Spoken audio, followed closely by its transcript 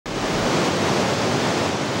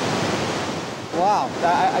Wow,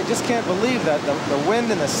 I just can't believe that, the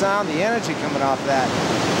wind and the sound, the energy coming off that.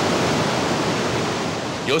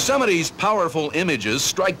 Yosemite's powerful images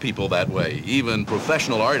strike people that way. Even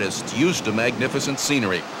professional artists used to magnificent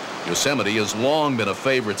scenery. Yosemite has long been a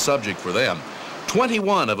favorite subject for them.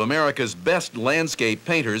 21 of America's best landscape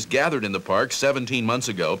painters gathered in the park 17 months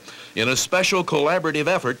ago in a special collaborative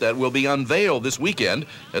effort that will be unveiled this weekend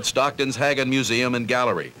at Stockton's Haggin Museum and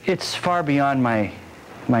Gallery. It's far beyond my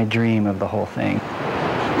dream of the whole thing.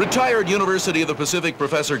 Retired University of the Pacific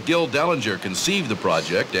professor Gil Dellinger conceived the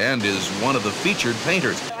project and is one of the featured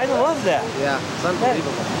painters. I love that. Yeah, it's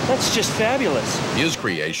unbelievable. That's just fabulous. His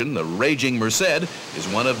creation, the Raging Merced, is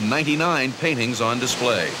one of 99 paintings on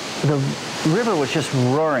display. The river was just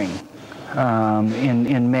roaring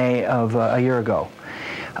in May of a year ago.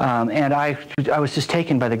 And I was just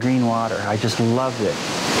taken by the green water. I just loved it.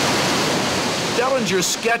 Dellinger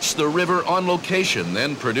sketched the river on location,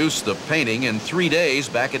 then produced the painting in 3 days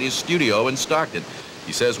back at his studio in Stockton.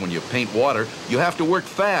 He says when you paint water, you have to work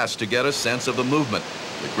fast to get a sense of the movement.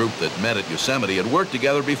 The group that met at Yosemite had worked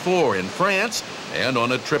together before in France and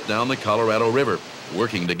on a trip down the Colorado River.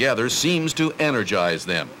 Working together seems to energize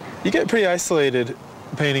them. You get pretty isolated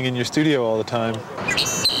painting in your studio all the time.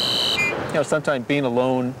 You know, sometimes being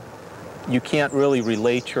alone, you can't really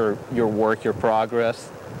relate your work, your progress.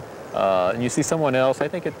 And you see someone else, I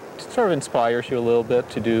think it sort of inspires you a little bit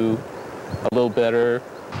to do a little better.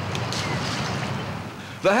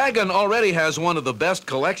 The Haggin already has one of the best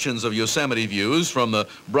collections of Yosemite views from the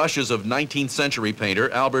brushes of 19th century painter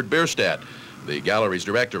Albert Bierstadt. The gallery's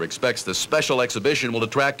director expects the special exhibition will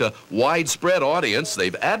attract a widespread audience.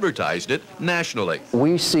 They've advertised it nationally.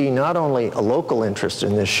 We see not only a local interest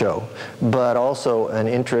in this show, but also an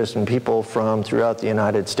interest in people from throughout the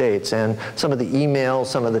United States. And some of the emails,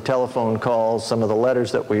 some of the telephone calls, some of the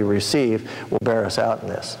letters that we receive will bear us out in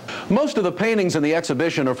this. Most of the paintings in the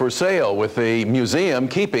exhibition are for sale, with the museum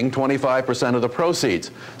keeping 25% of the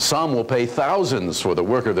proceeds. Some will pay thousands for the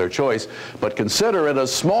work of their choice, but consider it a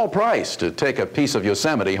small price to take a piece of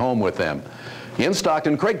Yosemite home with them. In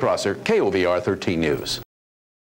Stockton, Craig Prosser, KOVR 13 News.